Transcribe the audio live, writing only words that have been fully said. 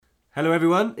Hello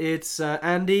everyone, it's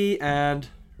Andy and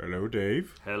hello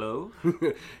Dave. Hello.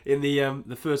 In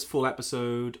the first full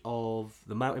episode of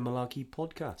the Mountain Malarkey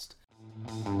podcast.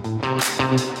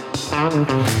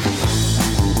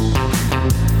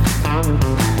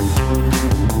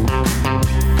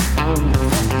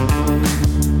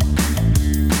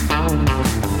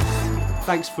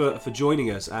 Thanks for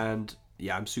joining us, and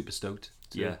yeah, I'm super stoked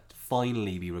to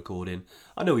finally be recording.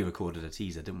 I know we recorded a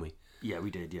teaser, didn't we? Yeah,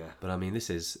 we did. Yeah, But I mean, this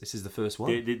is the first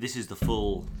one. this is the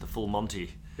full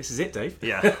Monty. This is it, Dave.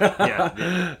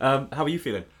 Yeah. How are you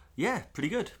feeling? Yeah, pretty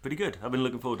good. I've been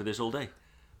looking forward to this all day.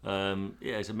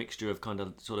 It's a mixture of kind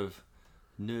of sort of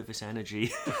nervous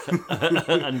energy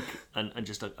and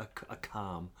just a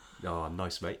calm. Oh,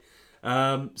 nice, mate.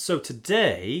 So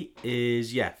today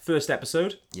is first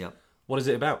episode. Yeah. What is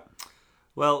it about?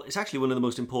 Well, it's actually one of the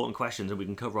most important questions, and we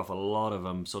can cover off a lot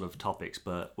of sort of topics.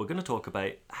 But we're going to talk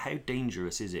about how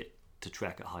dangerous is it to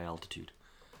trek at high altitude,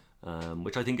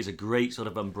 which I think is a great sort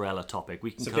of umbrella topic.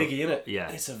 It's a biggie, isn't it? Yeah,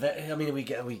 it's a.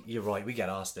 You're right. We get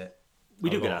asked it. We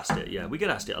do get asked it. Yeah, we get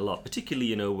asked it a lot,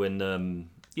 particularly when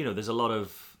there's a lot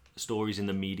of stories in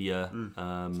the media.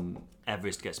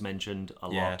 Everest gets mentioned a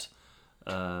lot.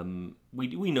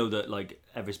 We know that like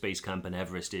Everest Base Camp and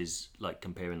Everest is like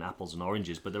comparing apples and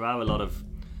oranges, but there are a lot of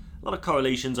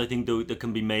correlations I think that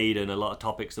can be made, and a lot of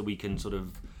topics that we can sort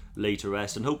of lay to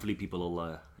rest, and hopefully people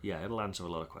will it'll answer a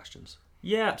lot of questions.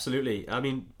 Yeah, absolutely. I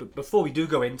mean, before we do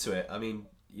go into it, I mean,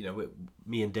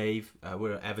 me and Dave,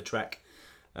 we're at Evertrek,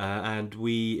 and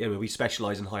we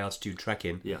specialise in high altitude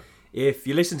trekking. Yeah. If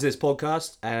you listen to this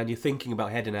podcast and you're thinking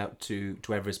about heading out to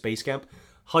Everest Base Camp,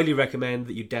 highly recommend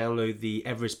that you download the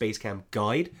Everest Base Camp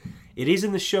guide. It is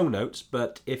in the show notes,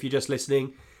 but if you're just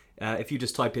listening, if you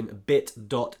just type in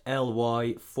bit.ly/Everest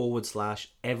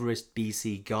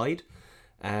BC guide,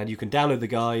 and you can download the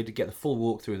guide, get the full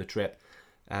walkthrough of the trip,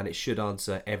 and it should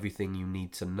answer everything you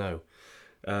need to know.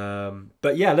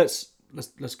 But yeah, let's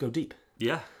go deep.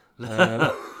 Yeah.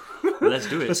 Let's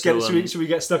do it. Should we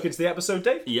get stuck into the episode,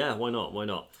 Dave? Yeah, why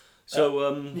not?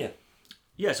 So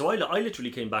so I literally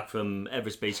came back from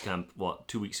Everest Base Camp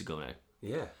 2 weeks ago now.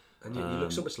 Yeah, and you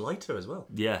look so much lighter as well.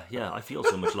 Yeah, I feel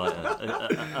so much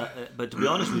lighter. But to be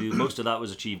honest with you, most of that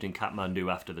was achieved in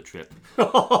Kathmandu after the trip.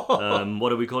 What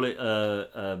do we call it?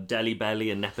 Delhi belly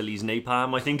and Nepalese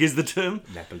napalm, I think is the term.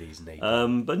 Nepalese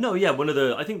napalm. But no, one of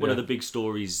the big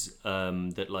stories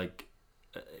that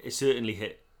it certainly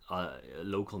hit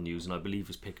local news, and I believe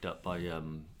was picked up by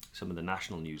some of the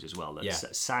national news as well.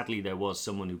 Sadly, there was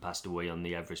someone who passed away on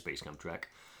the Everest Base Camp trek.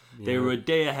 Yeah. They were a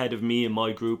day ahead of me and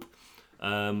my group.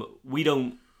 We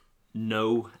don't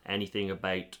know anything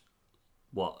about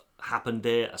what happened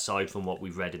there aside from what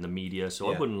we've read in the media, so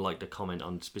I wouldn't like to comment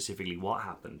on specifically what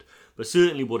happened. But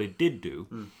certainly what it did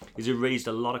do is it raised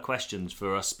a lot of questions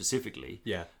for us specifically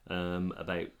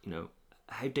about,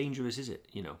 how dangerous is it?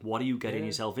 What are you getting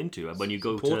yourself into when you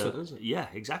go to... Isn't it? Yeah,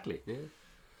 exactly. Yeah.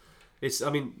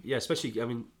 Especially,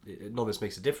 none of this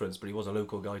makes a difference, but he was a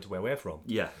local guy to where we're from.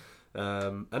 Yeah.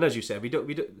 And as you said, we don't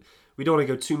want to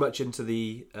go too much into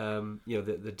the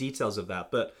the details of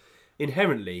that, but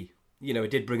inherently,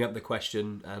 it did bring up the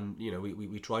question, and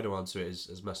we try to answer it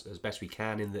as best we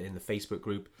can in the Facebook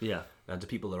group. Yeah. And to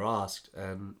people that are asked,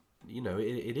 and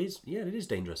it is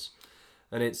dangerous,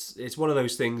 and it's one of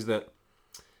those things that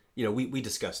we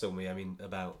discussed, don't we? I mean,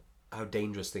 about how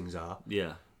dangerous things are.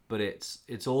 Yeah. But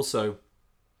it's also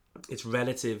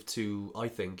relative to, I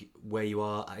think, where you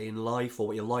are in life or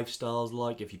what your lifestyle's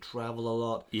like, if you travel a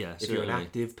lot, if you're an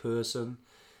active person.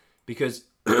 Because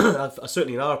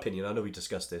certainly in our opinion, I know we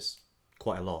discussed this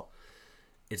quite a lot,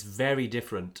 it's very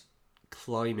different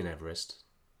climbing Everest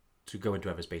to go into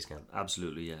Everest Base Camp.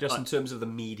 Absolutely, yeah. Just in terms of the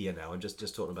media now, I'm just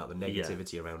talking about the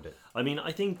negativity around it. I mean,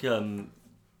 I think, it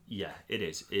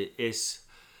is. It's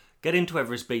get into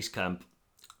Everest Base Camp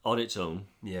on its own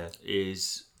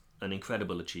is an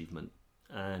incredible achievement,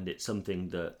 and it's something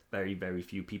that very, very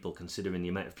few people, considering the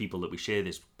amount of people that we share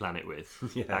this planet with,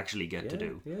 actually get to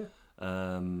do. Yeah.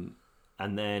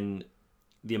 And then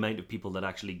the amount of people that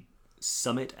actually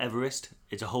summit Everest,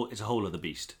 it's a whole other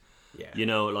beast. Yeah.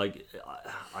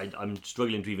 I'm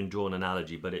struggling to even draw an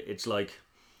analogy, but it's like,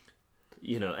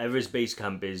 Everest Base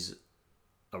Camp is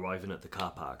arriving at the car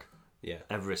park. Yeah.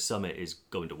 Everest Summit is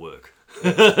going to work.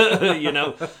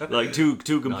 Two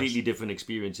completely different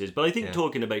experiences. But I think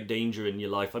talking about danger in your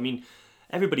life, I mean,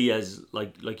 everybody has,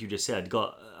 like you just said,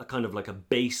 got a kind of like a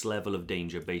base level of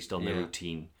danger based on their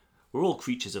routine. We're all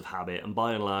creatures of habit, and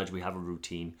by and large, we have a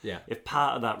routine. Yeah. If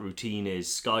part of that routine is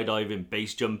skydiving,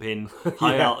 base jumping,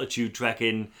 high altitude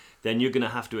trekking, then you're going to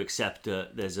have to accept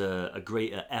that there's a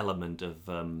greater element of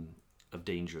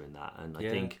danger in that. And I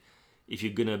think if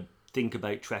you're gonna think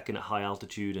about trekking at high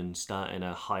altitude and starting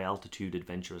a high altitude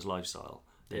adventurous lifestyle,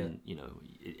 then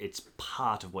it's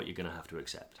part of what you're gonna have to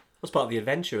accept. That's part of the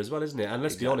adventure as well, isn't it? And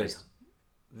let's be honest,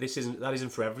 that isn't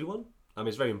for everyone. I mean,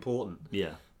 it's very important.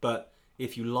 Yeah. But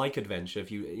if you like adventure,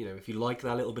 if you like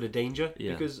that little bit of danger,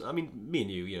 because I mean, me and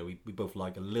you, we both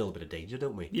like a little bit of danger,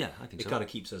 don't we? Yeah, I think so. It kind of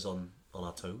keeps us on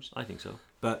our toes. I think so.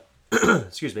 But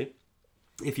excuse me,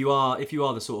 if you are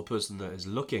the sort of person that is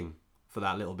looking for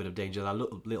that little bit of danger, that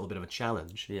little bit of a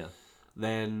challenge,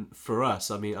 then for us,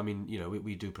 I mean,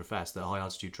 we do profess that high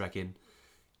altitude trekking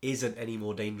isn't any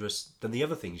more dangerous than the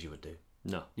other things you would do.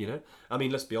 No. I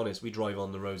mean, let's be honest, we drive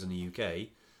on the roads in the UK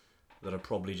that are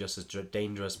probably just as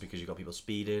dangerous because you've got people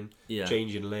speeding,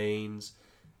 changing lanes.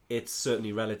 It's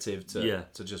certainly relative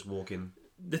to just walking.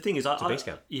 The thing is, I base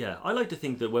camp. I like to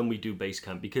think that when we do base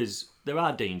camp, because there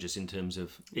are dangers in terms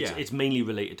of it's mainly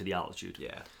related to the altitude.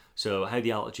 Yeah. So how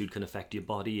the altitude can affect your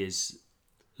body it's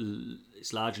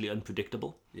largely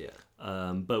unpredictable. Yeah.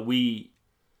 But we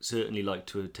certainly like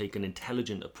to take an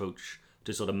intelligent approach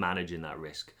to sort of managing that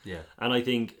risk. Yeah. And I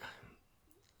think,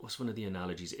 what's one of the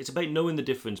analogies? It's about knowing the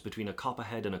difference between a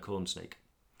copperhead and a corn snake.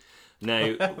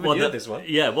 Now, this one?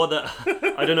 Yeah,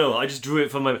 I don't know. I just drew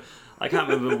it from I can't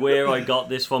remember where I got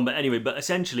this from, but anyway. But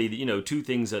essentially, two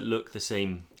things that look the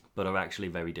same but are actually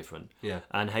very different. Yeah.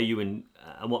 And how and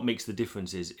what makes the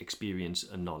difference is experience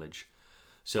and knowledge.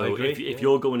 So if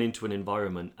you're going into an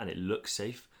environment and it looks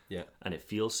safe, and it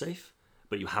feels safe,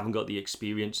 but you haven't got the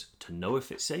experience to know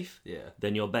if it's safe,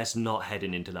 then you're best not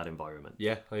heading into that environment.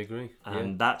 Yeah, I agree.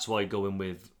 And that's why going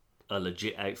with a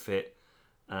legit outfit,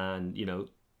 and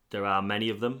there are many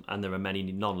of them, and there are many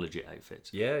non-legit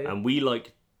outfits. Yeah. And we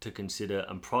like to consider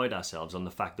and pride ourselves on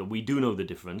the fact that we do know the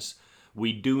difference.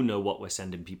 We do know what we're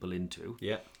sending people into.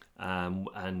 Yeah. And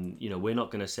we're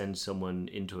not going to send someone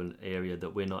into an area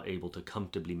that we're not able to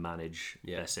comfortably manage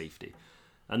their safety.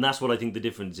 And that's what I think the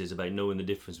difference is about, knowing the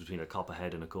difference between a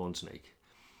copperhead and a corn snake.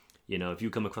 If you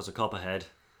come across a copperhead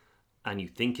and you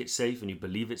think it's safe and you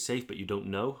believe it's safe, but you don't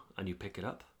know, and you pick it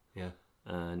up,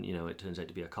 and it turns out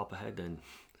to be a copperhead, then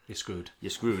you're screwed.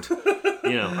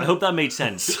 I hope that made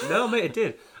sense. No, mate, it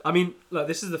did. I mean, look,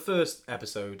 this is the first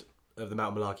episode of the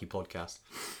Mountain Malarkey podcast.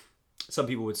 Some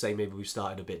people would say maybe we've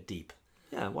started a bit deep.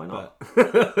 Yeah, why not?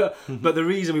 But the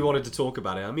reason we wanted to talk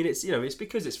about it, I mean, it's it's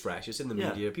because it's fresh, it's in the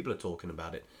media, people are talking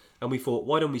about it, and we thought,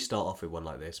 why don't we start off with one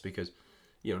like this? Because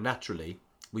naturally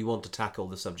we want to tackle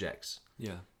the subjects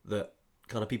that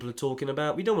kind of people are talking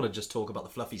about. We don't want to just talk about the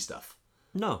fluffy stuff.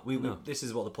 No, we this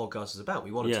is what the podcast is about.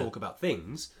 We want to talk about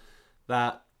things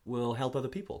that will help other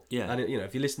people. Yeah. And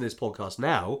if you listen to this podcast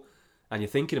now and you're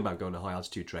thinking about going to high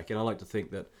altitude trekking, I like to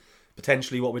think that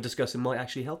potentially what we're discussing might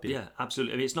actually help you. Yeah,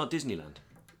 absolutely. I mean, it's not Disneyland.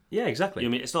 Yeah, exactly. I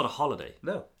mean, it's not a holiday.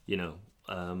 No.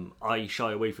 I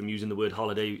shy away from using the word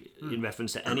holiday in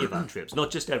reference to any of our trips,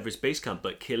 not just Everest Base Camp,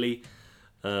 but Kili,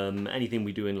 anything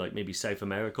we do in like maybe South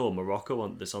America or Morocco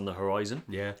that's on the horizon.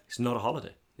 Yeah. It's not a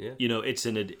holiday. Yeah. It's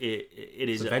it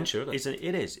is an adventure, isn't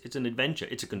it? It's an adventure.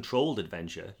 It's a controlled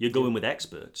adventure. You're going with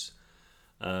experts.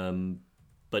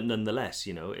 But nonetheless,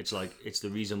 it's the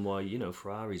reason why,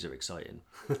 Ferraris are exciting.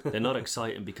 They're not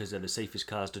exciting because they're the safest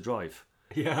cars to drive.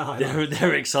 Yeah,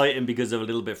 they're exciting because they're a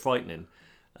little bit frightening.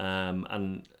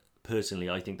 And personally,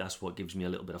 I think that's what gives me a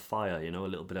little bit of fire, a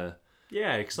little bit of...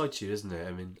 Yeah, it excites you, isn't it?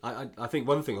 I mean, I think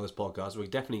one thing on this podcast, we're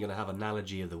definitely going to have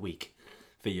analogy of the week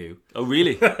for you. Oh,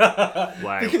 really?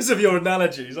 Wow. Because of your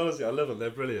analogies, honestly, I love them. They're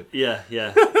brilliant. Yeah.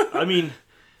 I mean...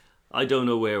 I don't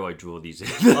know where I draw these in.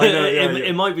 I know,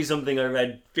 it might be something I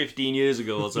read 15 years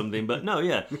ago or something, but no,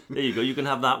 there you go. You can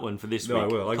have that one for this week. No, I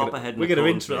will. Copperhead we're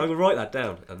going to I'm going to write that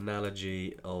down.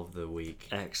 Analogy of the week.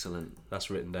 Excellent. That's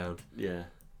written down. Yeah.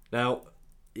 Now,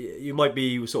 you might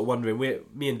be sort of wondering,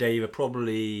 me and Dave are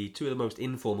probably two of the most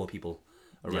informal people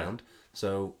around. Yeah.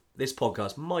 So this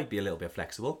podcast might be a little bit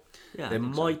flexible. Yeah, there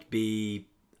might be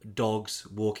dogs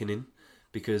walking in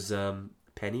because...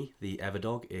 Penny, the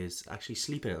Everdog, is actually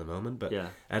sleeping at the moment, but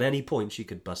at any point she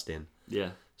could bust in.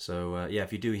 Yeah. So,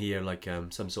 if you do hear like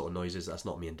some sort of noises, that's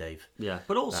not me and Dave. Yeah,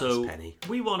 but also, Penny.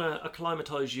 We want to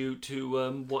acclimatise you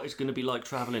to what it's going to be like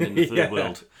travelling in the third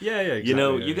world. Yeah,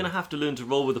 exactly. You're going to have to learn to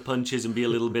roll with the punches and be a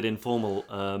little bit informal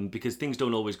because things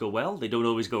don't always go well, they don't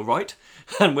always go right,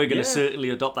 and we're going to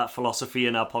certainly adopt that philosophy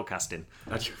in our podcasting.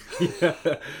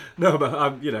 No, but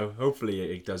hopefully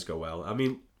it does go well. I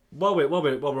mean, while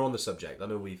we're on the subject, I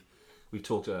know we've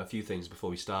talked a few things before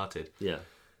we started. Yeah.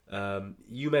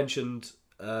 You mentioned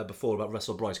before about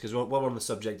Russell Bryce, because while we're on the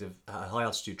subject of high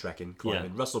altitude trekking,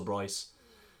 climbing, Russell Bryce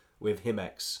with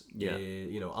Himex,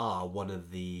 are one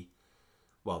of the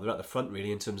well, they're at the front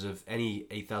really in terms of any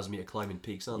 8,000 metre climbing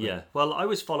peaks, aren't they? Yeah, well, I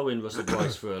was following Russell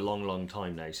Bryce for a long, long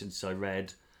time now, since I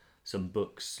read some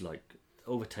books like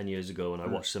over 10 years ago, and I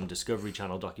watched some Discovery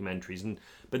Channel documentaries.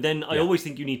 But then I always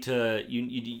think you need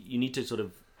to sort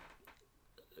of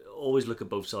always look at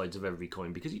both sides of every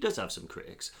coin, because he does have some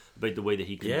critics about the way that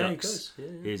he conducts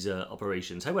his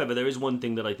operations. However, there is one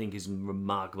thing that I think is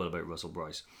remarkable about Russell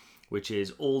Bryce, which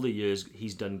is all the years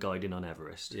he's done guiding on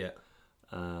Everest. Yeah.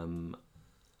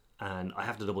 And I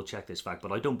have to double check this fact,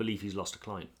 but I don't believe he's lost a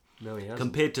client. No, he hasn't.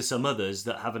 Compared to some others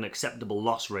that have an acceptable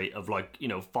loss rate of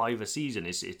 5 a season,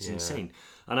 it's insane.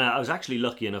 And I was actually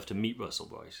lucky enough to meet Russell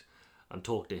Bryce and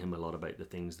talk to him a lot about the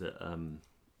things that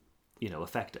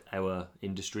affect our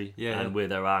industry and where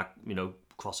there are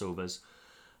crossovers.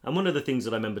 And one of the things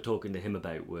that I remember talking to him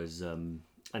about was, and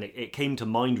it came to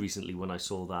mind recently when I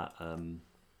saw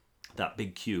that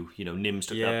big queue. Nims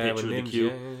took that picture of the queue.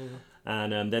 Yeah.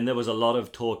 And then there was a lot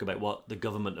of talk about what the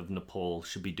government of Nepal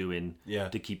should be doing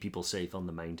to keep people safe on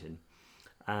the mountain.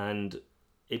 And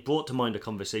it brought to mind a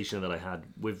conversation that I had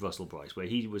with Russell Bryce, where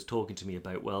he was talking to me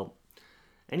about, well,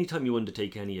 anytime you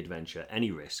undertake any adventure,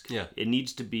 any risk, it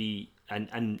needs to be,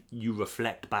 and you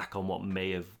reflect back on what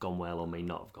may have gone well or may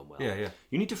not have gone well.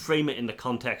 You need to frame it in the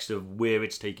context of where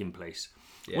it's taking place.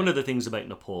 One of the things about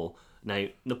Nepal, now,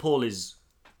 Nepal is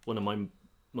one of my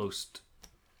most...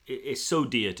 It's so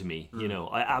dear to me,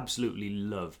 I absolutely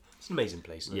love. It's an amazing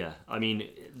place. Isn't it? Yeah, I mean,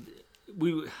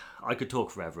 I could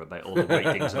talk forever about all the great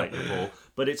things about Nepal,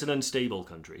 but it's an unstable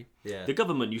country. Yeah. The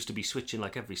government used to be switching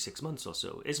like every 6 months or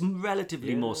so. It's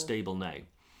relatively more stable now.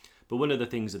 But one of the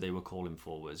things that they were calling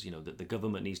for was, that the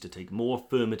government needs to take more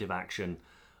affirmative action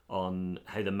on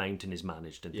how the mountain is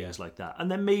managed and things like that. And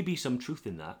there may be some truth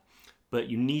in that, but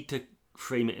you need to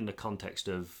frame it in the context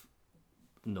of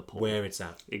Nepal. Where it's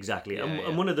at. Exactly.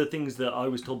 And one of the things that I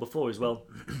was told before is, well,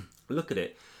 look at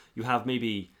it. You have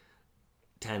maybe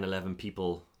 10, 11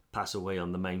 people pass away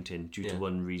on the mountain due to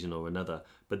one reason or another.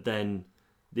 But then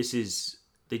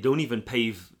they don't even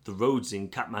pave the roads in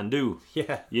Kathmandu.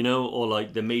 Yeah. Or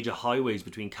like the major highways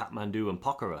between Kathmandu and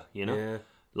Pokhara, Yeah.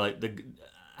 Like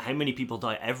how many people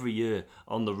die every year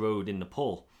on the road in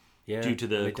Nepal? Due to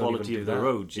the quality of the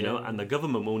roads, and the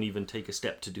government won't even take a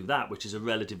step to do that, which is a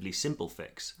relatively simple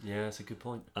fix. Yeah, that's a good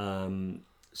point.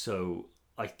 So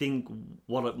I think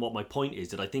what my point is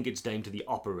that I think it's down to the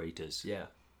operators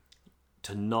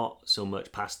to not so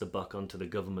much pass the buck onto the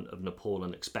government of Nepal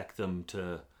and expect them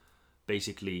to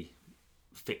basically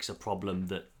fix a problem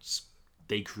that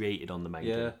they created on the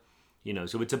mountain.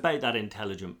 So it's about that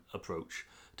intelligent approach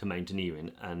to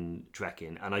mountaineering and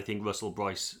trekking, and I think Russell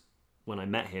Bryce, when I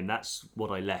met him, that's what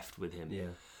I left with him.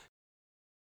 Yeah.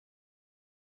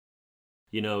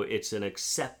 It's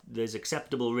there's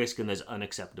acceptable risk and there's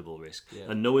unacceptable risk. Yeah.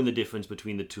 And knowing the difference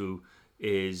between the two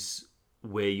is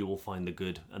where you will find the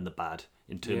good and the bad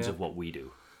in terms of what we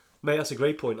do. Mate, that's a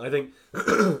great point. I think,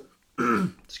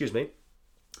 excuse me,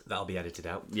 that'll be edited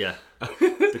out. Yeah.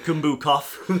 The Khumbu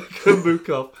cough. Khumbu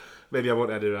cough. Maybe I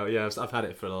won't edit it out. Yeah, I've had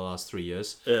it for the last 3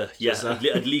 years.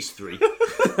 At least 3.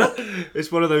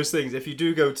 It's one of those things. If you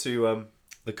do go to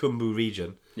the Khumbu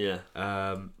region,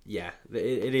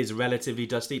 it is relatively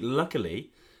dusty.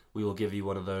 Luckily, we will give you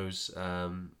one of those,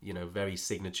 very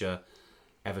signature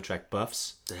Evertrek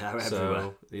buffs. They are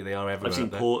everywhere. They are everywhere. I've seen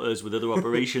porters with other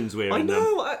operations wearing them. I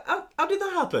know. How did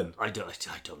that happen? I don't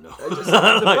know.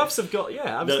 The buffs have got.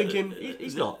 Yeah, I was thinking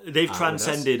he's not. They've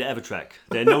transcended Evertrek.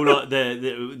 They're no.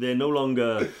 They're no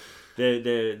longer.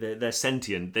 They're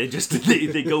sentient. They just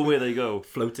they go where they go,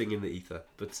 floating in the ether.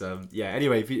 But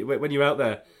anyway, when you're out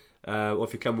there, or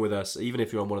if you come with us, even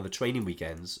if you're on one of the training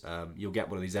weekends, you'll get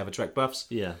one of these Evertrek buffs.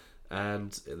 Yeah,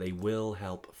 and they will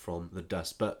help from the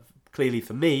dust. But clearly,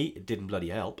 for me, it didn't bloody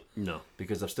help. No,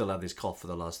 because I've still had this cough for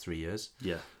the last 3 years.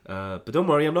 Yeah, but don't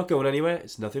worry, I'm not going anywhere.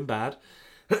 It's nothing bad.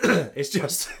 it's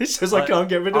just I can't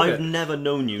get rid of it. I've never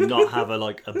known you not have a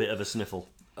bit of a sniffle.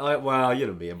 Well,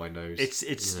 me and my nose.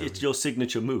 It's your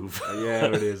signature move. Yeah,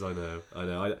 it is. I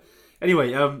know.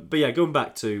 Anyway, but yeah, going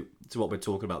back to what we're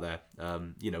talking about there.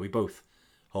 We both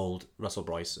hold Russell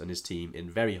Bryce and his team in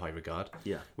very high regard.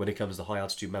 Yeah. When it comes to high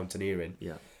altitude mountaineering.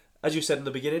 Yeah. As you said in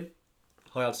the beginning,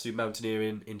 high altitude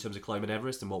mountaineering in terms of climbing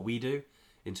Everest and what we do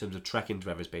in terms of trekking to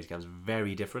Everest base camp is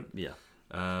very different. Yeah.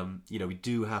 We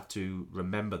do have to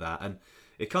remember that, and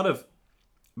it kind of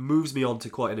moves me on to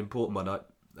quite an important one.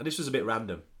 And this was a bit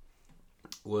random.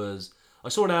 I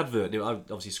saw an advert. I'm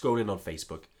obviously scrolling on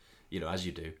Facebook, as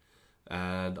you do,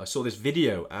 and I saw this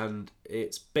video, and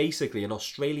it's basically an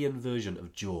Australian version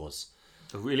of Jaws.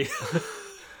 Oh, really?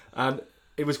 And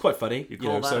it was quite funny. You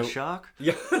call that a shark?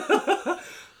 Yeah.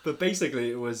 But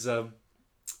basically, it was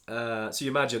So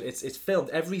you imagine it's filmed.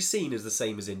 Every scene is the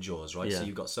same as in Jaws, right? Yeah. So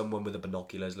you've got someone with the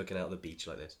binoculars looking out at the beach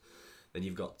like this. Then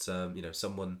you've got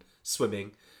someone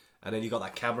swimming, and then you've got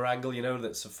that camera angle,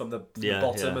 that's from the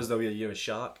bottom as though you're a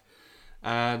shark.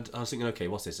 And I was thinking, okay,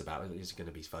 what's this about? It's going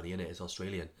to be funny, isn't it? It's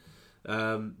Australian.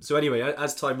 So anyway,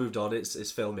 as time moved on,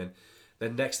 it's filming.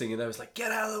 Then next thing you know, it's like,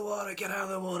 get out of the water, get out of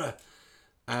the water.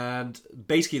 And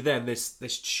basically then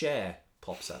this chair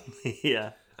pops up.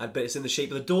 Yeah. But it's in the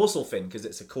shape of the dorsal fin because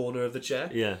it's a corner of the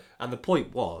chair. Yeah. And the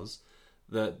point was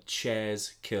that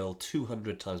chairs kill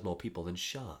 200 times more people than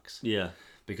sharks. Yeah.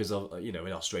 Because of in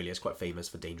Australia it's quite famous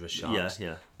for dangerous sharks.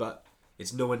 Yeah. But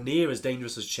it's nowhere near as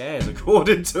dangerous as chairs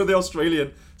according to the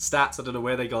Australian stats. I don't know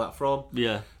where they got that from.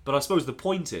 Yeah. But I suppose the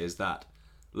point is that,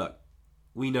 look,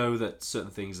 we know that certain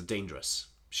things are dangerous.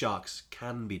 Sharks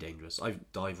can be dangerous.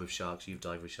 I've dived with sharks. You've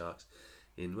dived with sharks.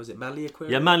 Was it Manly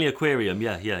Aquarium? Yeah, Manly Aquarium.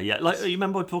 Yeah. Like, you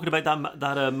remember talking about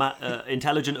that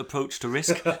intelligent approach to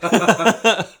risk?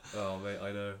 Oh mate,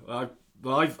 I know.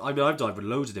 I've dived with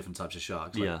loads of different types of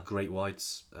sharks, like great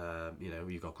whites.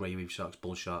 You've got grey reef sharks,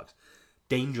 bull sharks,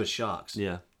 dangerous sharks.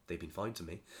 Yeah, they've been fine to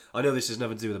me. I know this has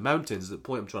nothing to do with the mountains. The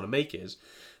point I'm trying to make is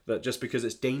that just because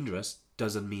it's dangerous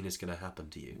doesn't mean it's going to happen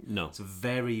to you. No, it's a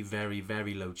very, very,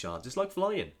 very low chance. It's like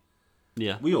flying.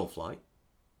 Yeah, we all fly.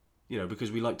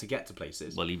 Because we like to get to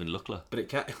places. Well, even Lukla. But it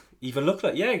can even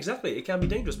Lukla. Yeah, exactly. It can be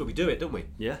dangerous, but we do it, don't we?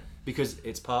 Yeah. Because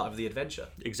it's part of the adventure.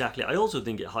 Exactly. I also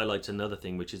think it highlights another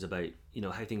thing, which is about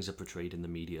how things are portrayed in the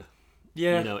media.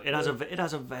 Yeah. It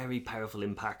has a very powerful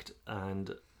impact,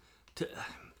 and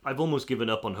I've almost given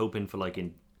up on hoping for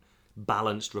in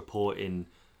balanced reporting.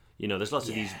 There's lots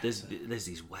of these. There's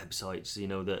these websites,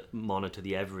 that monitor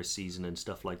the Everest season and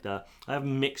stuff like that. I have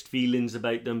mixed feelings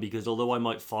about them because although I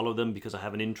might follow them because I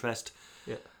have an interest,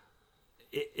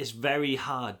 it's very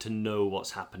hard to know what's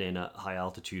happening at high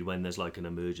altitude when there's an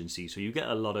emergency. So you get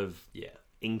a lot of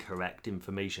incorrect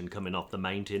information coming off the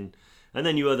mountain, and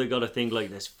then you either got to think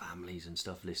there's families and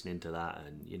stuff listening to that,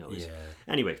 and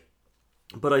anyway.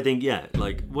 But I think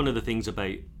one of the things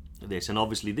about this, and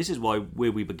obviously this is where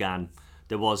we began.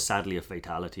 There was sadly a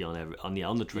fatality on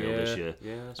the trail this year,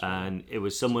 that's right. And it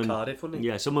was someone, Cardiff, wasn't it?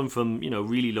 Yeah, someone from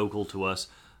really local to us.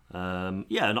 And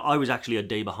I was actually a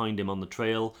day behind him on the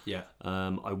trail. Yeah,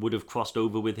 I would have crossed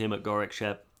over with him at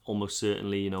Gorakshep, almost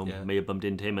certainly. May have bumped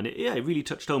into him, and it really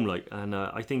touched home. And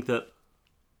I think that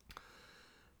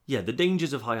the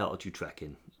dangers of high altitude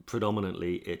trekking.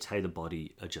 Predominantly, it's how the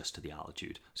body adjusts to the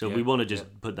altitude. So we want to just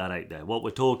put that out there. What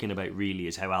we're talking about really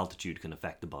is how altitude can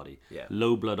affect the body. Yeah.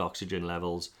 Low blood oxygen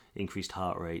levels, increased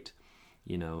heart rate,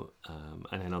 and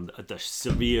then at the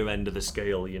severe end of the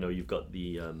scale, you've got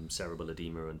the cerebral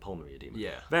edema and pulmonary edema.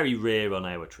 Yeah. Very rare on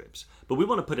our trips. But we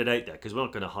want to put it out there because we're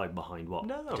not going to hide behind what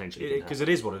potentially because it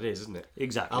is what it is, isn't it?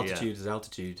 Exactly. Altitude is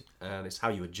altitude, and it's how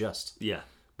you adjust. Yeah.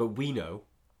 But we know,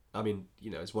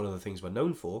 it's one of the things we're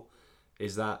known for,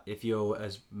 is that if you're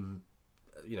as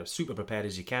super prepared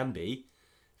as you can be,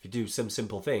 if you do some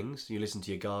simple things, you listen to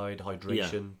your guide,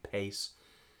 hydration, pace,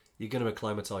 you're going to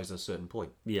acclimatise at a certain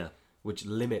point. Yeah. Which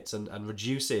limits and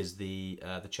reduces the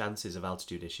chances of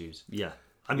altitude issues. Yeah.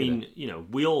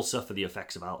 We all suffer the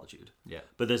effects of altitude. Yeah.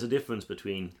 But there's a difference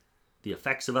between the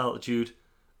effects of altitude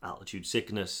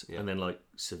sickness, and then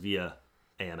severe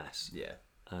AMS. Yeah.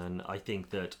 And I think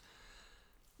that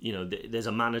there's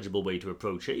a manageable way to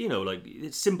approach it.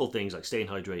 It's simple things like staying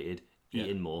hydrated,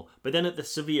 eating more. But then at the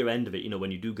severe end of it,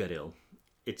 when you do get ill,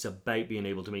 it's about being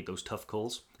able to make those tough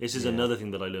calls. This is another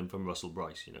thing that I learned from Russell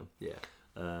Bryce, Yeah.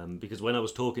 Because when I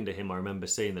was talking to him, I remember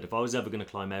saying that if I was ever going to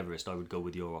climb Everest, I would go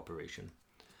with your operation.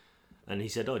 And he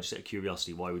said, just out of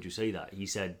curiosity, why would you say that? He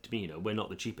said to me, we're not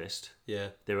the cheapest. Yeah.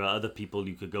 There are other people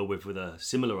you could go with a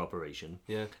similar operation.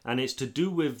 Yeah. And it's to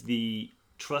do with the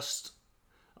trust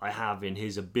I have in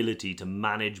his ability to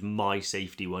manage my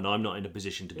safety when I'm not in a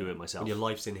position to do it myself. And your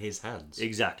life's in his hands.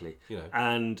 Exactly.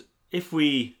 And if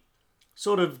we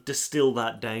sort of distill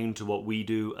that down to what we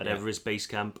do at Everest Base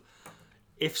Camp,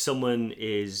 if someone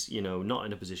is, not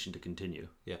in a position to continue,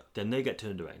 then they get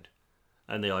turned around.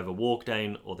 And they either walk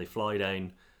down or they fly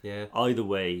down. Yeah. Either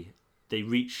way, they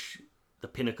reach the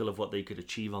pinnacle of what they could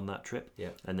achieve on that trip.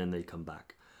 Yeah. And then they come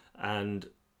back. And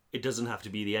it doesn't have to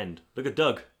be the end. Look at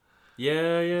Doug.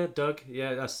 Yeah, Doug.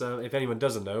 Yeah, that's if anyone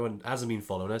doesn't know and hasn't been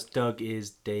following us, Doug is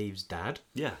Dave's dad.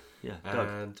 Yeah, Doug.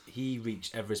 And he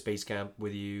reached Everest Base Camp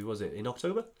with you, was it in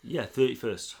October? Yeah,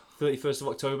 31st. 31st of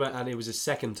October, and it was his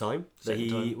second time.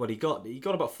 He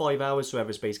got about 5 hours to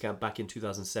Everest Base Camp back in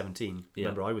 2017. Yeah.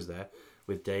 Remember, I was there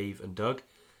with Dave and Doug,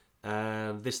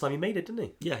 and this time he made it, didn't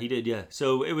he? Yeah, he did. Yeah,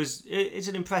 so it's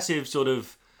an impressive sort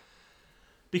of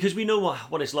Because we know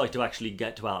what it's like to actually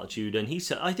get to altitude, and he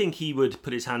said, I think he would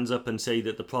put his hands up and say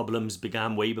that the problems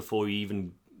began way before he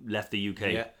even left the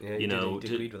UK. He did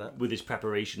with that. With his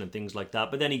preparation and things like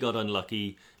that. But then he got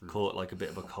unlucky, caught like a bit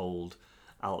of a cold.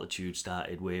 Altitude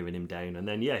started wearing him down, and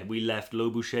then we left Le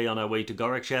Boucher on our way to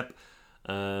Gorakshep,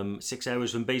 6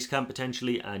 hours from base camp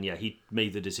potentially, and he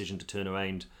made the decision to turn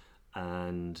around,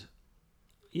 and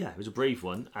it was a brave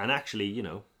one, and actually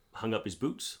hung up his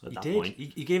boots at that point.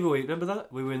 He gave away. Remember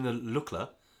that we were in the Lukla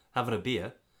having a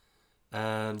beer,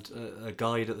 and a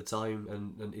guide at the time,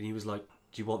 and he was like,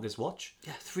 "Do you want this watch?"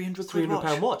 Yeah,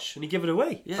 £300 watch, and he gave it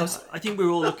away. Yeah, I think we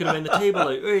were all looking around the table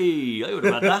like, "Hey, I would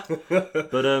have had that."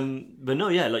 But no,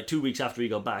 like 2 weeks after he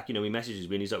got back, he messages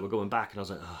me and he's like, "We're going back," and I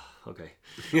was like, "Oh, okay."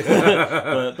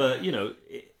 but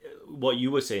what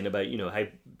you were saying about how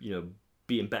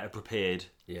being better prepared,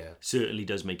 certainly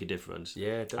does make a difference.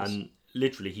 Yeah, it does. And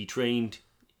literally, he trained,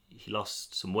 he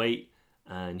lost some weight,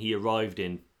 and he arrived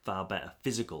in far better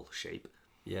physical shape.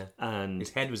 Yeah, and his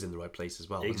head was in the right place as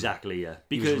well. Exactly, yeah.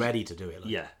 Because he was ready to do it.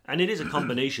 And it is a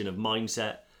combination of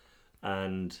mindset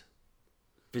and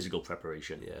physical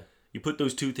preparation. Yeah, you put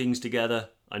those two things together.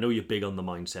 I know you're big on the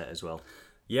mindset as well.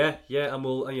 Yeah, and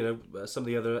we'll some of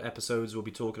the other episodes we'll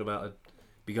be talking about,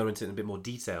 be going into it in a bit more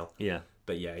detail. Yeah,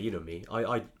 but you know me,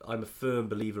 I'm a firm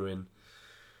believer in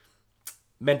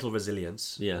mental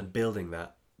resilience. Yeah, and building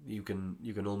that. You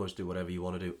can almost do whatever you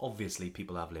want to do. Obviously,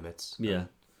 people have limits. Yeah.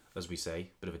 As we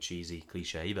say, bit of a cheesy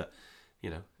cliche, but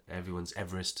everyone's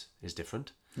Everest is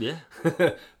different. Yeah.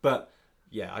 But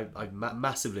I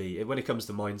massively, when it comes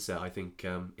to mindset, I think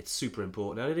it's super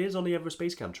important, and it is on the Everest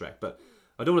Base Camp trek. But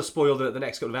I don't want to spoil the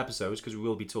next couple of episodes because we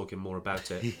will be talking more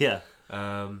about it. Yeah.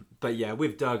 But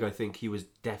with Doug, I think he was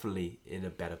definitely in a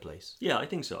better place. Yeah, I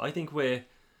think so. I think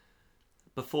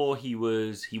before he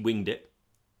winged it.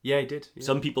 Yeah, he did. Yeah.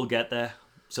 Some people get there,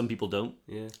 some people don't.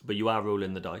 Yeah. But you are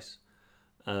rolling the dice.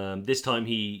 This time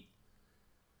he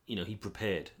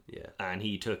prepared, and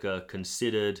he took a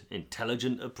considered,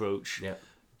 intelligent approach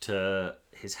to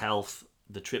his health,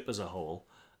 the trip as a whole,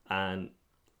 and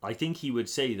I think he would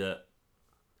say that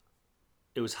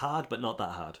it was hard, but not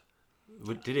that hard.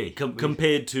 Did he?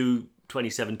 Compared to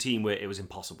 2017, where it was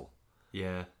impossible.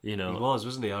 Yeah, he was,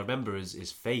 wasn't he? I remember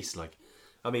his face. Like,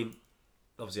 I mean,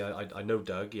 obviously I know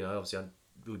Doug. Obviously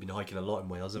we've been hiking a lot in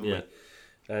Wales, haven't we?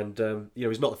 And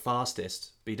he's not the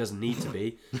fastest, but he doesn't need to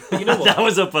be. But you know what? That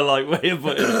was a polite way of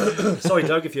putting it. Sorry,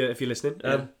 Doug, if you're listening.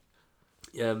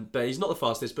 But he's not the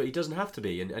fastest, but he doesn't have to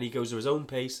be, and he goes at his own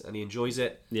pace, and he enjoys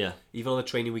it. Yeah. Even on the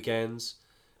training weekends,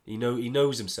 he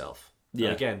knows himself. Yeah.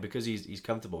 And again, because he's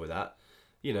comfortable with that.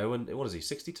 And what is he?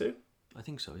 62? I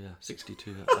think so. Yeah,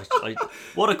 62.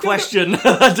 What a question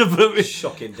to put me.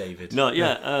 Shocking, David. No,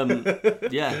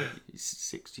 yeah, he's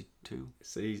 62.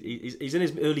 So he's in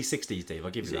his early 60s, Dave.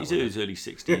 I'll give you that. He's in his early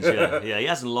 60s. Yeah. He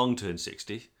hasn't long turned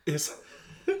 60. Yes.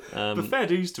 But fair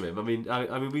dues to him. I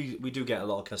mean, we do get a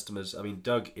lot of customers. I mean,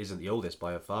 Doug isn't the oldest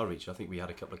by a far reach. I think we had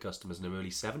a couple of customers in their early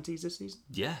 70s this season.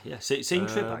 Yeah. Same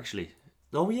trip actually.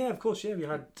 Oh yeah, of course. Yeah, we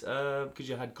had because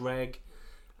you had Greg.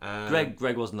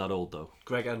 Greg wasn't that old though.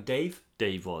 Greg and Dave.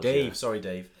 Dave was. Dave, yeah. Sorry,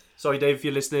 Dave. Sorry, Dave, if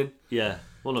you're listening. Yeah.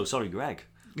 Well, no, sorry, Greg.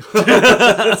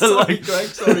 Sorry,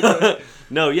 Greg.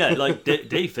 No, yeah, like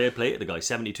Dave, fair play to the guy,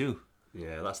 72.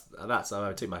 Yeah, that's. I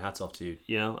would take my hat off to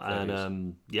you.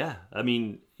 And I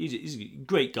mean, he's a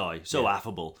great guy, so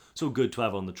affable, so good to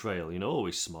have on the trail.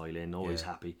 Always smiling, always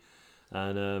happy,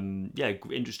 and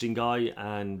interesting guy.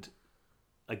 And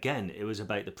again, it was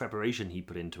about the preparation he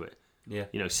put into it. Yeah.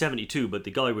 72, but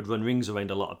the guy would run rings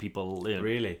around a lot of people,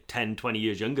 really 10, 20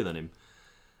 years younger than him.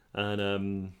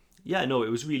 And it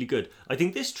was really good. I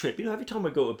think this trip, every time I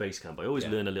go to base camp, I always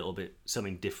learn a little bit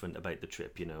something different about the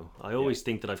trip. I always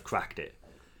think that I've cracked it,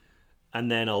 and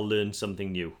then I'll learn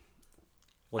something new.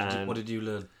 What did you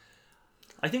learn?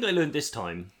 I think I learned this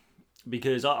time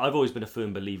because I've always been a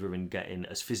firm believer in getting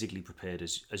as physically prepared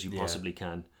as you possibly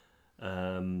can,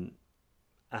 and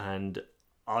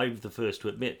I'm the first to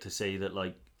admit to say that,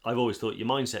 like, I've always thought your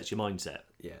mindset's your mindset.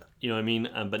 Yeah. You know what I mean?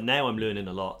 But now I'm learning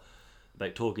a lot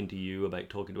about talking to you, about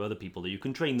talking to other people, that you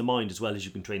can train the mind as well as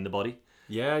you can train the body.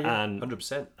 Yeah,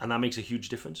 100%. And that makes a huge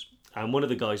difference. And one of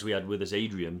the guys we had with us,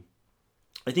 Adrian,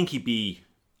 I think it'd be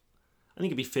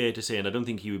fair to say, and I don't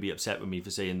think he would be upset with me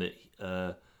for saying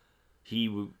that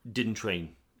he didn't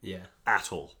train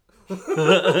at all.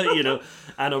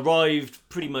 And arrived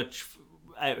pretty much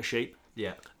out of shape.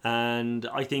 Yeah. And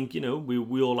I think,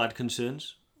 we all had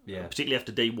concerns. Yeah. Particularly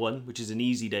after day one, which is an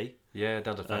easy day. Yeah, it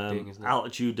doesn't affect things, isn't it?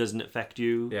 Altitude doesn't affect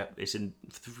you. Yeah. It's in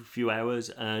a few hours.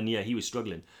 And he was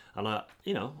struggling. And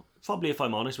probably, if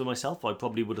I'm honest with myself, I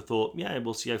probably would have thought, yeah,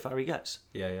 we'll see how far he gets.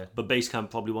 Yeah. But base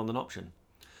camp probably wasn't an option.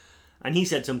 And he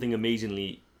said something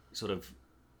amazingly sort of,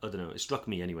 I don't know, it struck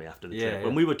me anyway after the trip.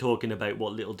 When we were talking about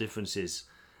what little differences,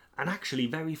 and actually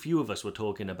very few of us were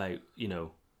talking about, you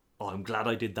know, oh, I'm glad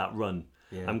I did that run.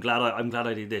 Yeah. I'm glad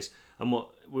I did this. And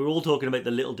we're all talking about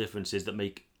the little differences that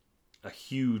make a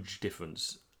huge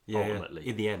difference ultimately.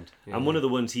 In the end. And one of the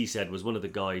ones he said was one of the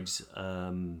guides,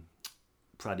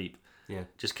 Pradeep,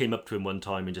 just came up to him one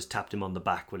time and just tapped him on the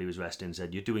back while he was resting and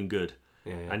said, "You're doing good."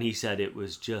 Yeah. And he said it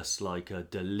was just like a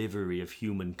delivery of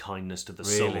human kindness to the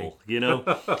soul, you know?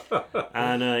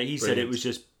 And he said it was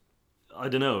just, I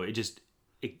don't know, it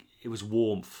was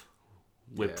warmth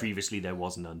where previously there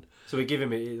was none. So we give him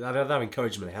that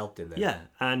encouragement helped him there. Yeah,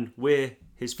 and where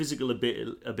his physical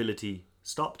ability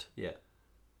stopped,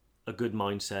 a good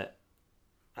mindset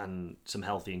and some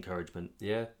healthy encouragement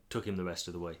took him the rest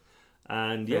of the way.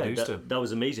 And that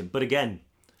was amazing. But again,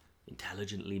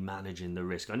 intelligently managing the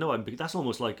risk. I know that's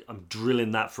almost like I'm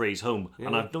drilling that phrase home,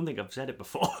 and I don't think I've said it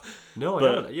before. No,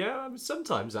 I haven't. Yeah,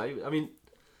 sometimes I mean,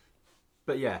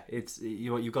 but yeah, it's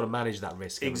you've got to manage that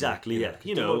risk. Exactly. Yeah,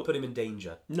 you don't want to put him in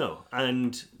danger. No,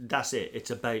 and that's it.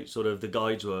 It's about sort of the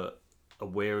guides were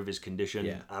aware of his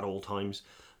condition at all times.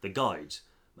 The guides,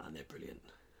 man, they're brilliant.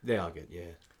 They are good.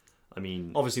 Yeah. I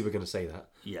mean, obviously we're going to say that.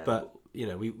 Yeah. But you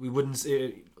know, we wouldn't.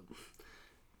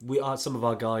 Some of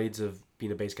our guides have been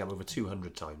at base camp over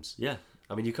 200 times. Yeah.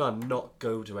 I mean, you can't not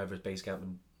go to Everest base camp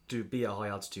and be at high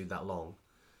altitude that long,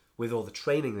 with all the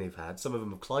training they've had. Some of them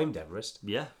have climbed Everest.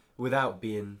 Yeah. Without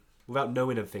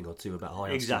knowing a thing or two about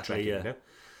high altitude trekking. Yeah. You know?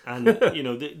 And you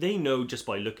know they know just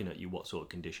by looking at you what sort of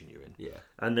condition you're in. Yeah.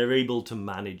 And they're able to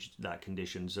manage that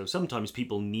condition. So sometimes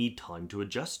people need time to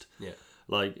adjust. Yeah.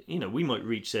 Like, you know, we might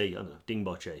reach, say, I don't know,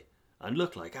 Dingboche and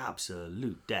look like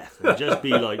absolute death and just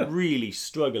be like really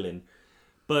struggling.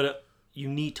 But you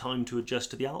need time to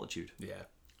adjust to the altitude. Yeah.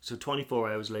 So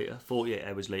 24 hours later, 48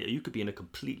 hours later, you could be in a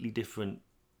completely different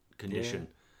condition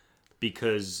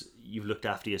because you've looked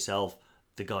after yourself.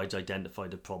 The guides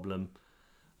identified the problem.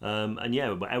 And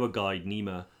our guide,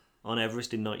 Nima, on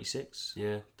Everest in 96.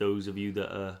 Yeah. Those of you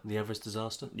that are... The Everest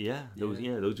disaster? Yeah.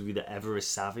 Those of you that are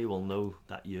Everest savvy will know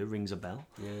that year rings a bell.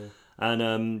 Yeah.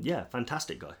 And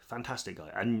fantastic guy.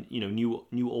 And, you know,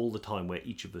 knew all the time where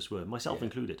each of us were, myself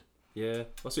included. Yeah.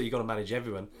 That's what you got to manage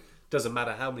everyone. Doesn't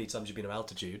matter how many times you've been at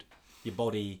altitude, your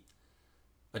body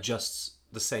adjusts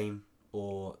the same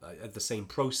or the same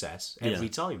process every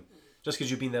time. Just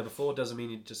because you've been there before doesn't mean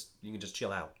you can just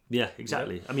chill out. Yeah,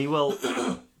 exactly. You know? I mean, well,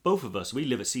 both of us, we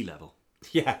live at sea level.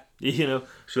 Yeah. You know,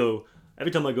 so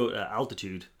every time I go to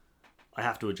altitude, I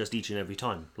have to adjust each and every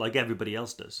time, like everybody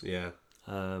else does. Yeah.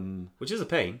 Which is a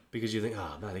pain because you think,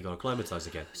 man, they got to acclimatise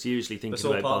again. Seriously thinking That's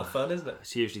all part of fun, isn't it?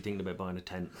 Seriously thinking about buying a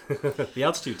tent. The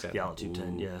altitude tent. The altitude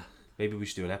tent, yeah. Maybe we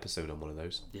should do an episode on one of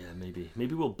those. Yeah, maybe.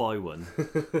 Maybe we'll buy one,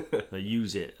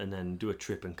 use it, and then do a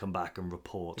trip and come back and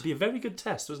report. It'd be a very good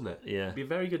test, wouldn't it? Yeah. It'd be a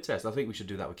very good test. I think we should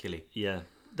do that with Killy. Yeah.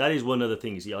 That is one other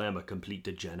thing. See, I am a complete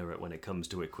degenerate when it comes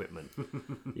to equipment.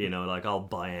 You know, like I'll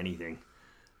buy anything.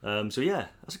 So yeah,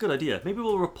 that's a good idea. Maybe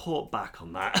we'll report back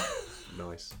on that.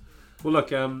 Nice. Well,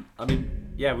 look, I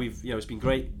mean, yeah, it's been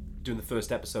great doing the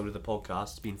first episode of the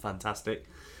podcast. It's been fantastic.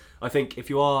 I think if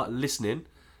you are listening,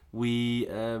 we,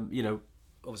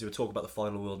 obviously we'll talk about the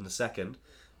final world in a second,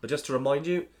 but just to remind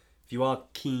you, if you are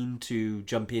keen to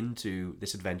jump into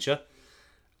this adventure,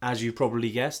 as you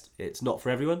probably guessed, it's not for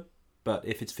everyone, but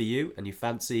if it's for you and you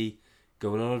fancy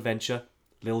going on an adventure,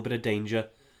 a little bit of danger,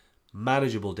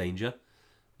 manageable danger,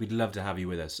 we'd love to have you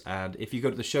with us. And if you go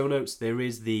to the show notes, there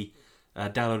is the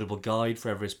downloadable guide for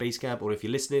Everest Base Camp, or if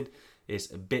you're listening, it's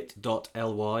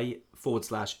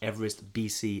bit.ly/Everest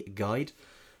BC guide.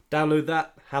 Download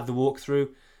that, have the walkthrough,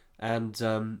 and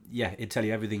it'll tell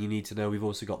you everything you need to know. We've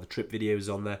also got the trip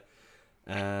videos on there,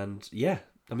 and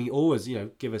I mean, always,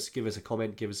 give us a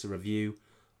comment, give us a review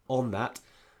on that.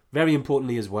 Very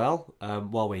importantly as well,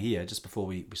 while we're here, just before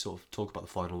we sort of talk about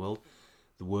the final world,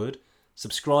 the word,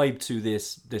 subscribe to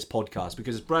this podcast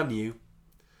because it's brand new.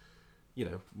 You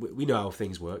know, we know how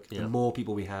things work. Yeah. The more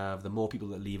people we have, the more people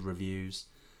that leave reviews,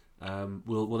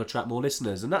 we'll attract more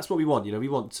listeners, and that's what we want. You know, we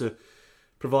want to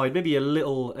provide maybe a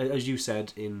little, as you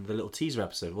said in the little teaser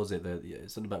episode, was it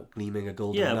something about gleaming a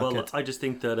golden nugget? Well, I just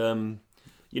think that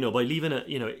by leaving it,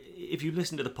 if you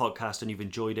listen to the podcast and you've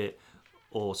enjoyed it,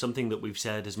 or something that we've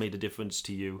said has made a difference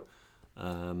to you,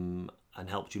 and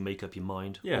helped you make up your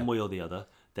mind one way or the other,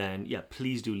 then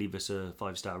please do leave us a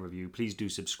 5-star review. Please do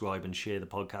subscribe and share the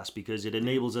podcast because it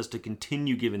enables us to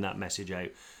continue giving that message out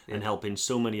and helping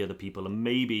so many other people. And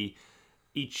maybe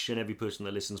each and every person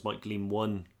that listens might glean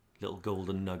one little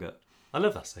golden nugget. I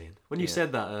love that saying. When you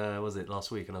said that, was it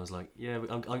last week? And I was like, yeah,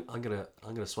 I'm gonna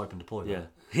swipe and deploy.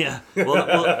 Yeah. Well,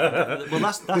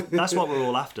 that's what we're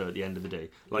all after at the end of the day.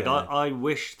 Like, I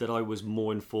wish that I was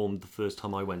more informed the first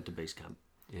time I went to base camp.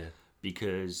 Yeah.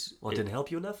 Because it didn't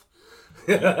help you enough.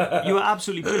 You were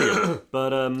absolutely brilliant,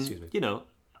 but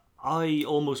I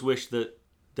almost wish that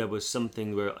there was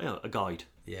something where a guide.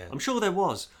 Yeah. I'm sure there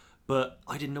was. But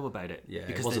I didn't know about it. Yeah,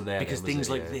 because it wasn't there. Because things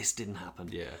like this didn't happen.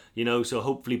 Yeah. So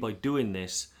hopefully by doing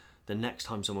this, the next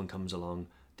time someone comes along,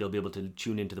 they'll be able to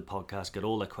tune into the podcast, get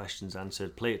all their questions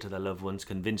answered, play it to their loved ones,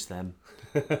 convince them,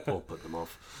 or put them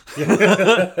off.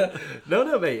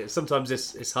 No, mate. Sometimes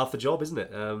it's half the job, isn't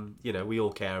it? We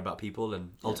all care about people,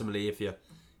 and ultimately, if you're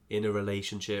in a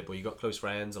relationship or you got close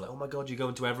friends, or like, oh my God, you're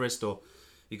going to Everest, or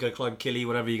you're going to climb Killy,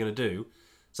 whatever you're going to do.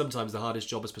 Sometimes the hardest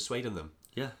job is persuading them.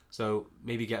 Yeah. So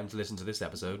maybe get them to listen to this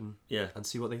episode and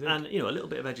see what they think. And, a little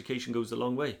bit of education goes a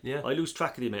long way. Yeah. I lose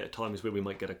track of the amount of times where we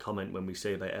might get a comment when we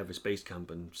say about Everest Base Camp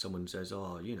and someone says,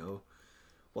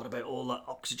 what about all the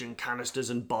oxygen canisters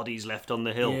and bodies left on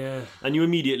the hill? Yeah. And you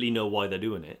immediately know why they're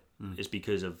doing it. It's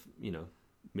because of,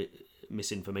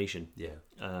 misinformation. Yeah.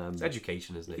 It's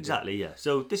education, isn't it? Exactly, yeah.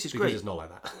 So this is because great. It's not like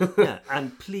that. Yeah.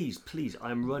 And please,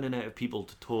 I'm running out of people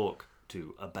to talk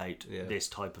to about this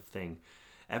type of thing.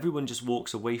 Everyone just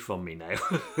walks away from me now.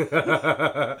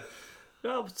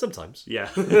 Well, sometimes. Yeah.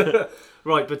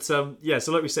 Right, but so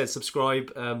like we said,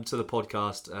 subscribe to the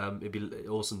podcast. It'd be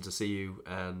awesome to see you,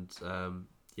 and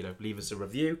leave us a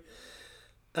review.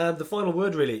 And the final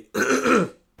word, really,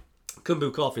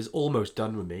 Kumbuk off is almost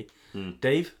done with me.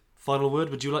 Dave, final word.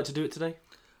 Would you like to do it today?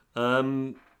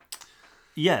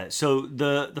 Yeah. So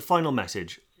the final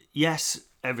message. Yes,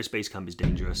 Everest Base Camp is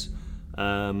dangerous.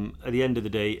 At the end of the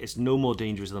day, it's no more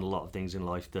dangerous than a lot of things in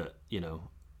life that,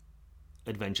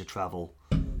 adventure travel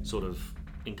sort of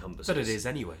encompasses. But it is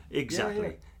anyway.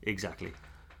 Exactly.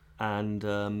 And,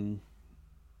 I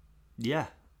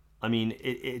mean,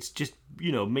 it's just,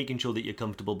 making sure that you're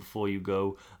comfortable before you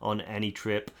go on any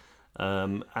trip.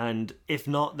 And if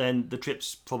not, then the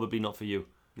trip's probably not for you.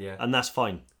 Yeah. And that's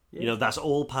fine. Yeah. That's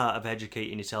all part of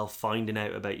educating yourself, finding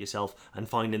out about yourself, and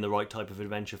finding the right type of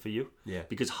adventure for you. Yeah.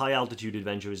 Because high altitude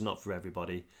adventure is not for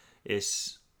everybody.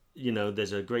 It's,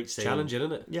 there's a great saying. Challenging,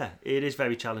 isn't it? Yeah, it is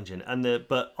very challenging.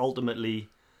 But ultimately,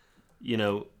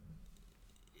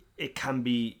 it can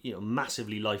be,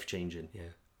 massively life-changing.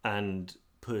 Yeah. And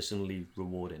personally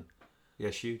rewarding. Yeah,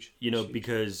 it's huge.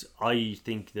 Because I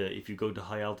think that if you go to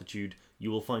high altitude,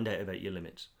 you will find out about your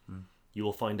limits. You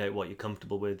will find out what you're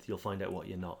comfortable with. You'll find out what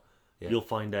you're not. Yeah. You'll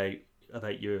find out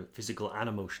about your physical and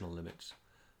emotional limits.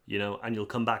 And you'll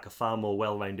come back a far more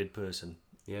well-rounded person.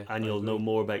 Yeah. And you'll know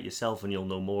more about yourself, and you'll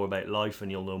know more about life, and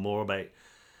you'll know more about,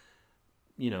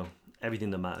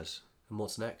 everything that matters. And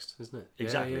what's next, isn't it?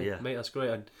 Exactly, yeah. Mate, that's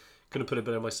great. I couldn't put it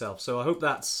better myself. So I hope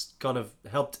that's kind of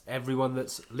helped everyone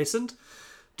that's listened.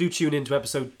 Do tune in to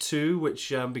episode 2,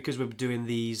 which, because we're doing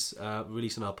these,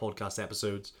 releasing our podcast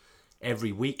episodes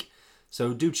every week.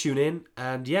 So do tune in,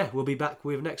 and we'll be back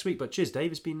with next week. But cheers,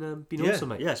 Dave. It's been awesome,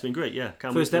 mate. Yeah, it's been great. Yeah,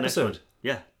 can't first episode.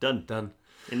 Yeah, done.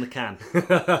 In the can.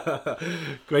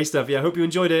 Great stuff. Yeah, hope you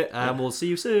enjoyed it, and we'll see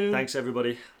you soon. Thanks,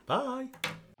 everybody. Bye.